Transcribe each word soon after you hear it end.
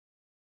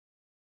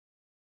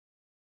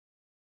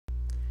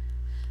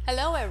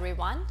Hello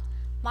everyone,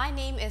 my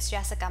name is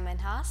Jessica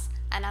Minhas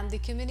and I'm the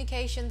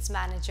Communications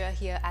Manager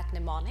here at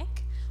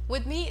Mnemonic.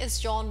 With me is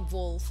John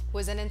Wolf, who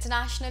is an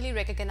internationally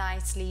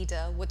recognized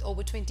leader with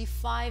over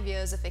 25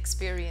 years of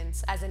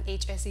experience as an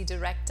HSE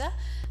Director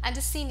and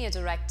a Senior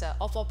Director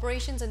of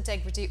Operations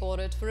Integrity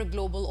Audit for a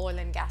global oil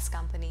and gas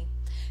company.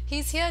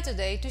 He's here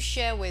today to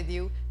share with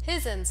you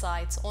his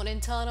insights on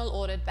internal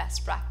audit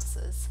best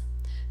practices.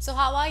 So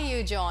how are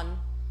you,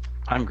 John?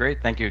 I'm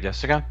great, thank you,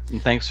 Jessica,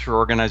 and thanks for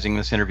organizing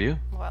this interview.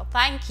 Well,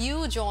 thank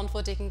you, John,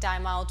 for taking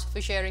time out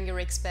for sharing your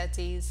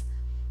expertise.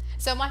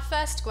 So my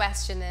first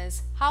question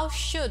is, how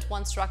should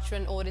one structure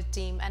an audit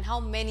team and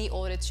how many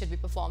audits should be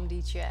performed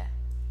each year?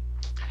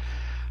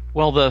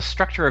 Well, the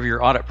structure of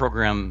your audit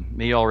program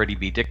may already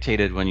be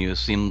dictated when you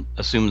assume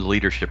the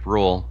leadership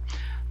role,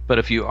 but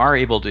if you are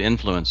able to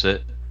influence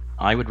it,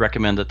 I would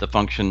recommend that the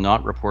function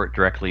not report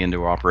directly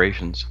into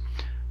operations,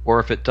 or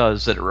if it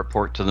does, that it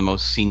report to the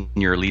most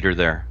senior leader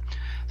there.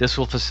 This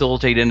will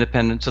facilitate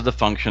independence of the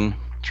function,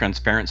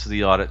 transparency of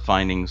the audit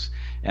findings,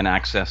 and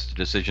access to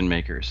decision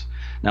makers.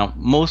 Now,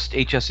 most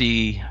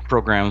HSE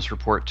programs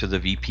report to the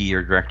VP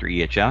or Director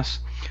EHS,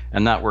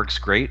 and that works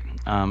great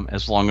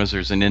as long as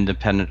there's an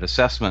independent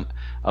assessment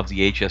of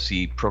the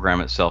HSE program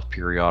itself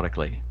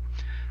periodically.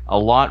 A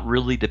lot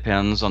really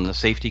depends on the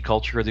safety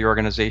culture of the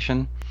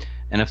organization,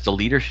 and if the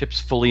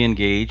leadership's fully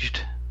engaged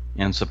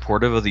and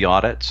supportive of the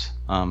audits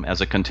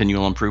as a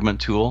continual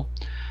improvement tool,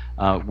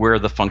 where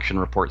the function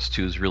reports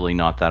to is really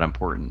not that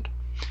important.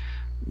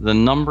 The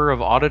number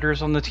of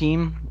auditors on the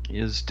team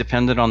is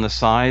dependent on the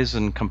size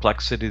and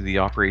complexity of the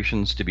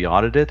operations to be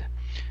audited,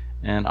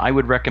 and I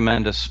would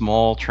recommend a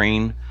small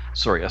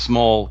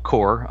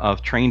core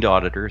of trained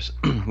auditors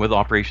with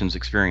operations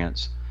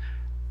experience.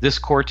 This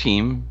core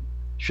team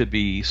should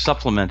be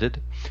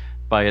supplemented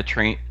by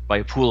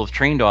a pool of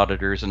trained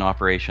auditors in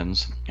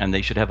operations, and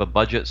they should have a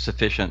budget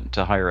sufficient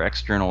to hire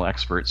external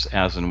experts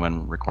as and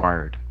when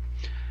required.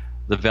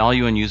 The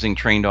value in using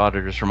trained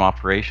auditors from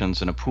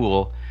operations in a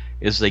pool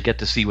is they get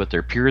to see what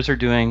their peers are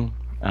doing,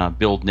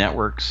 build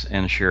networks,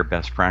 and share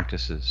best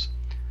practices.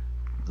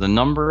 The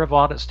number of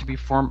audits to be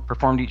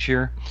performed each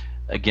year,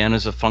 again,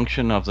 is a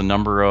function of the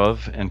number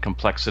of and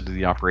complexity of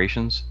the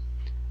operations,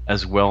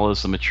 as well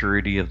as the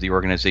maturity of the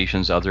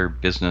organization's other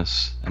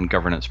business and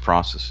governance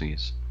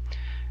processes.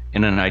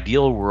 In an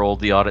ideal world,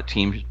 the audit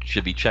team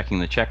should be checking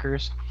the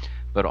checkers,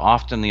 but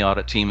often the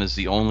audit team is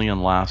the only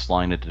and last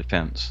line of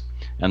defense,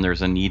 and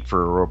there's a need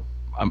for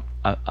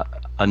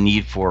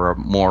a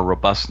more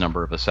robust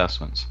number of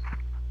assessments.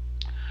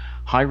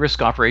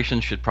 High-risk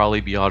operations should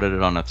probably be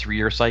audited on a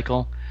 3-year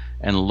cycle,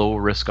 and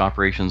low-risk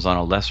operations on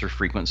a lesser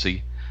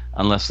frequency,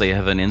 unless they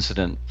have an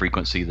incident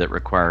frequency that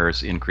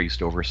requires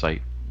increased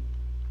oversight.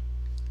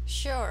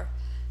 Sure.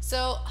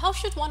 So how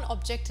should one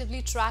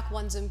objectively track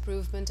one's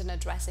improvement in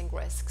addressing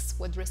risks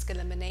with risk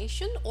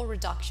elimination or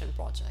reduction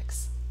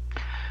projects?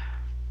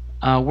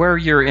 Where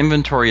your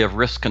inventory of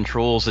risk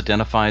controls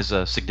identifies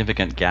a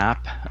significant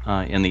gap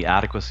in the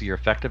adequacy or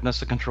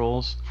effectiveness of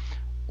controls,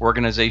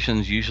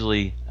 organizations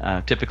usually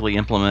typically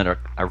implement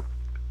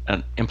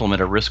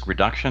a risk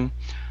reduction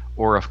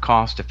or a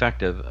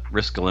cost-effective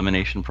risk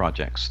elimination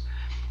projects.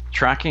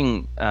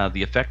 Tracking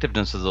the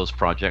effectiveness of those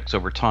projects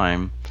over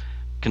time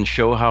can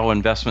show how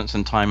investments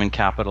in time and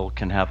capital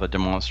can have a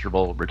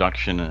demonstrable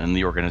reduction in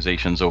the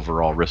organization's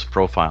overall risk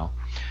profile.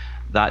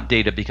 That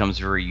data becomes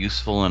very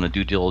useful in a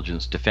due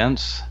diligence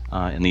defense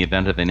in the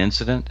event of an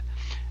incident,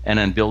 and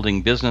in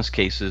building business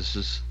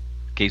cases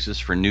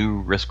for new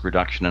risk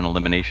reduction and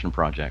elimination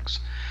projects.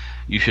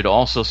 You should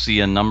also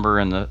see a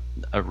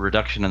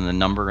reduction in the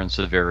number and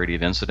severity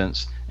of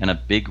incidents, and a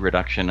big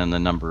reduction in the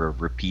number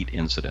of repeat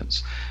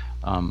incidents.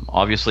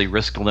 Obviously,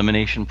 risk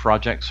elimination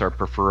projects are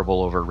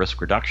preferable over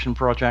risk reduction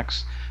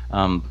projects,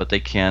 but they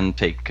can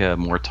take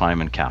more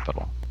time and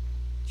capital.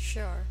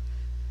 Sure.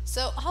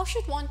 So how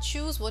should one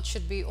choose what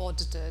should be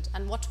audited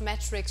and what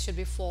metrics should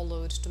be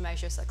followed to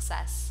measure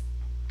success?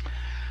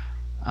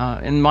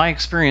 In my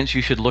experience,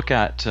 you should look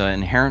at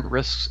inherent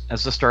risks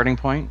as the starting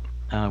point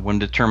when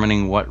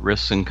determining what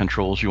risks and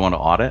controls you want to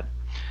audit.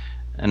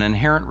 And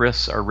inherent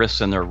risks are risks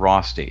in their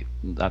raw state.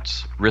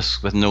 That's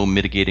risks with no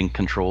mitigating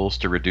controls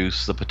to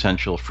reduce the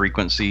potential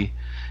frequency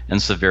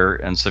and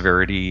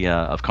severity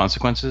of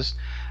consequences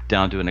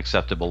down to an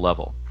acceptable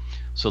level.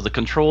 So the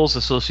controls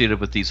associated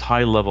with these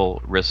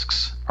high-level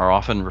risks are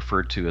often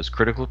referred to as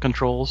critical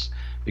controls,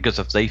 because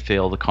if they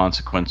fail, the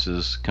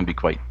consequences can be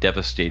quite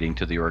devastating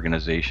to the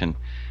organization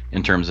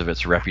in terms of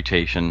its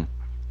reputation,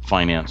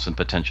 finance, and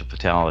potential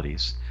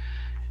fatalities.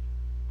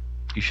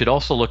 You should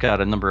also look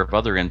at a number of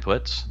other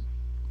inputs,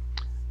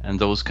 and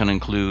those can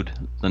include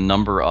the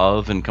number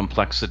of and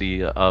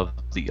complexity of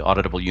the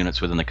auditable units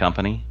within the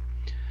company,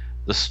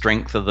 the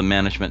strength of the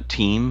management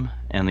team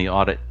and the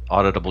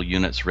auditable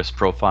unit's risk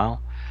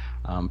profile,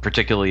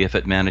 particularly if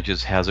it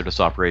manages hazardous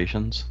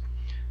operations.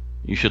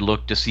 You should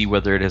look to see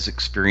whether it has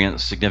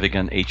experienced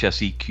significant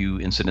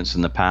HSEQ incidents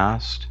in the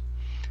past.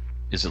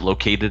 Is it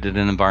located in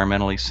an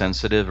environmentally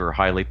sensitive or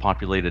highly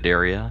populated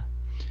area?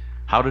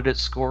 How did it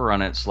score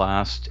on its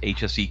last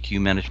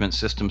HSEQ management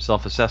system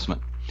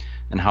self-assessment?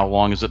 And how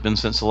long has it been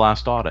since the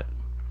last audit?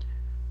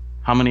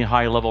 How many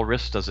high-level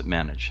risks does it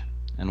manage?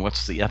 And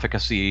what's the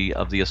efficacy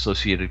of the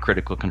associated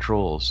critical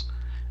controls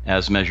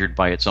as measured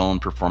by its own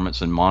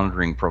performance and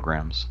monitoring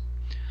programs?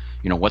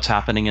 What's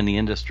happening in the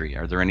industry?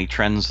 Are there any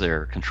trends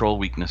there, control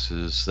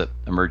weaknesses that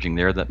emerging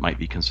there that might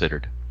be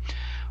considered?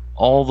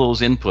 All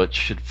those inputs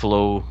should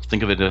flow,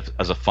 think of it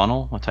as a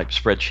funnel, a type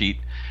spreadsheet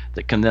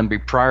that can then be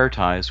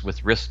prioritized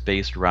with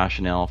risk-based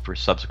rationale for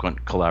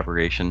subsequent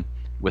collaboration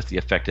with the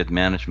affected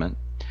management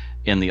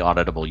in the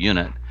auditable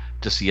unit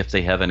to see if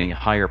they have any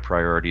higher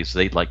priorities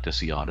they'd like to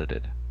see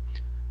audited.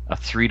 A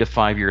 3 to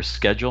 5 year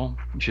schedule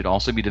should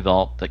also be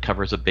developed that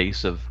covers a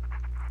base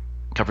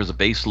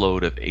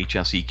load of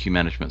HSEQ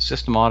management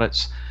system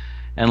audits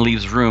and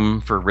leaves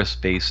room for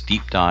risk-based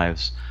deep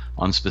dives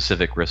on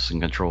specific risks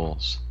and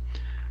controls.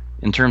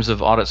 In terms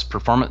of audit's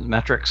performance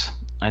metrics,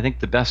 I think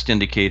the best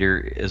indicator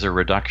is a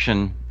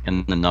reduction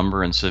in the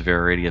number and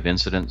severity of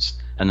incidents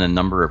and the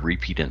number of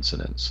repeat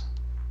incidents.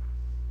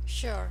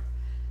 Sure.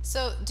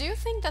 So, do you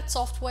think that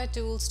software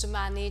tools to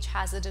manage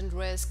hazard and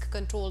risk,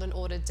 control and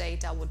audit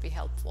data would be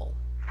helpful?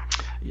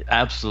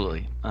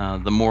 Absolutely.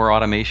 The more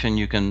automation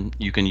you can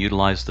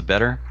utilize, the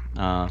better.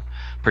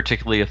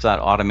 Particularly if that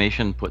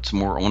automation puts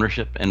more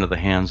ownership into the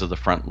hands of the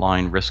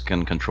frontline risk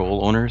and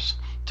control owners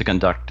to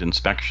conduct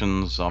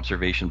inspections,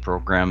 observation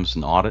programs,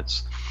 and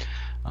audits.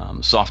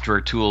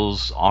 Software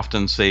tools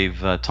often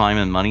save time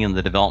and money in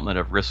the development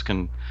of risk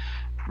and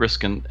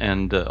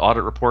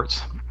audit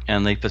reports,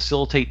 and they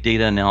facilitate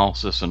data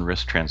analysis and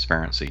risk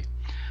transparency.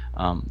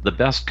 The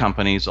best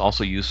companies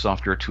also use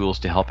software tools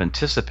to help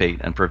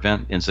anticipate and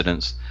prevent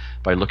incidents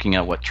by looking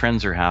at what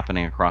trends are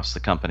happening across the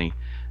company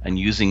and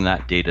using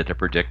that data to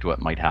predict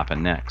what might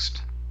happen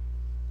next.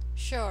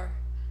 Sure.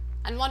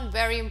 And one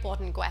very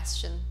important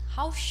question: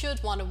 how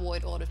should one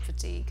avoid audit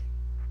fatigue?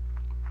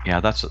 Yeah,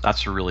 that's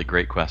a really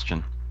great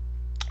question,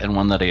 and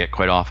one that I get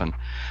quite often.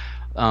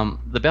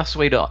 The best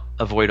way to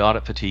avoid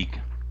audit fatigue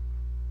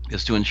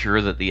is to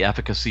ensure that the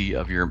efficacy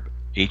of your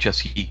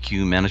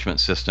HSEQ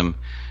management system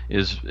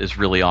is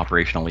really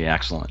operationally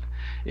excellent.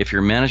 If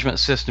your management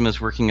system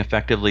is working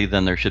effectively,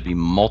 then there should be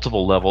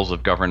multiple levels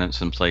of governance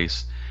in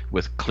place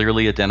with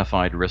clearly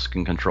identified risk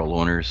and control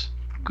owners,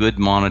 good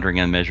monitoring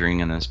and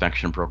measuring and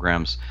inspection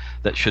programs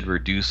that should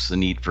reduce the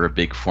need for a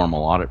big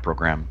formal audit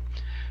program.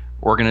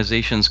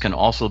 Organizations can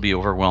also be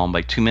overwhelmed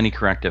by too many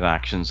corrective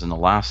actions, and the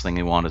last thing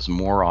they want is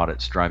more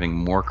audits driving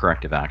more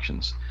corrective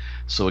actions.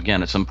 So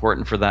again, it's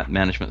important for that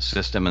management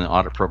system and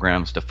audit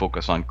programs to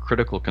focus on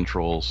critical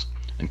controls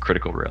and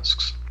critical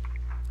risks.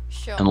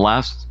 Sure.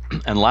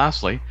 And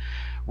lastly,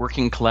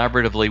 working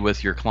collaboratively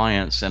with your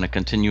clients and a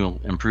continual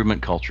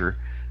improvement culture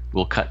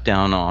will cut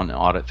down on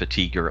audit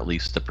fatigue, or at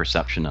least the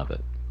perception of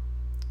it.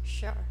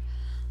 Sure.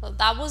 Well,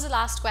 that was the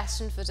last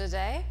question for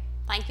today.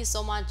 Thank you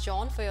so much,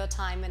 John, for your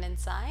time and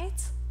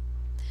insights.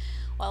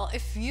 Well,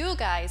 if you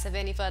guys have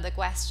any further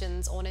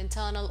questions on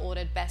internal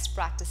audit best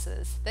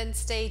practices, then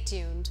stay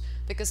tuned,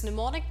 because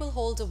Mnemonic will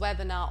hold a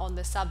webinar on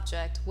the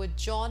subject with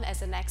John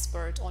as an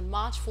expert on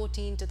March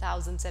 14,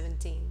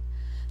 2017.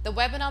 The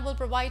webinar will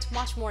provide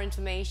much more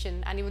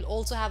information, and you will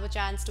also have a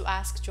chance to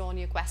ask John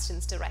your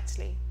questions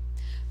directly.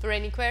 For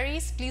any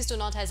queries, please do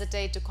not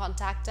hesitate to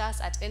contact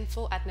us at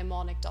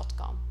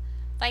info@mnemonic.com.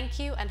 Thank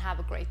you and have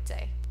a great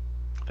day.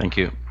 Thank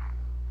you.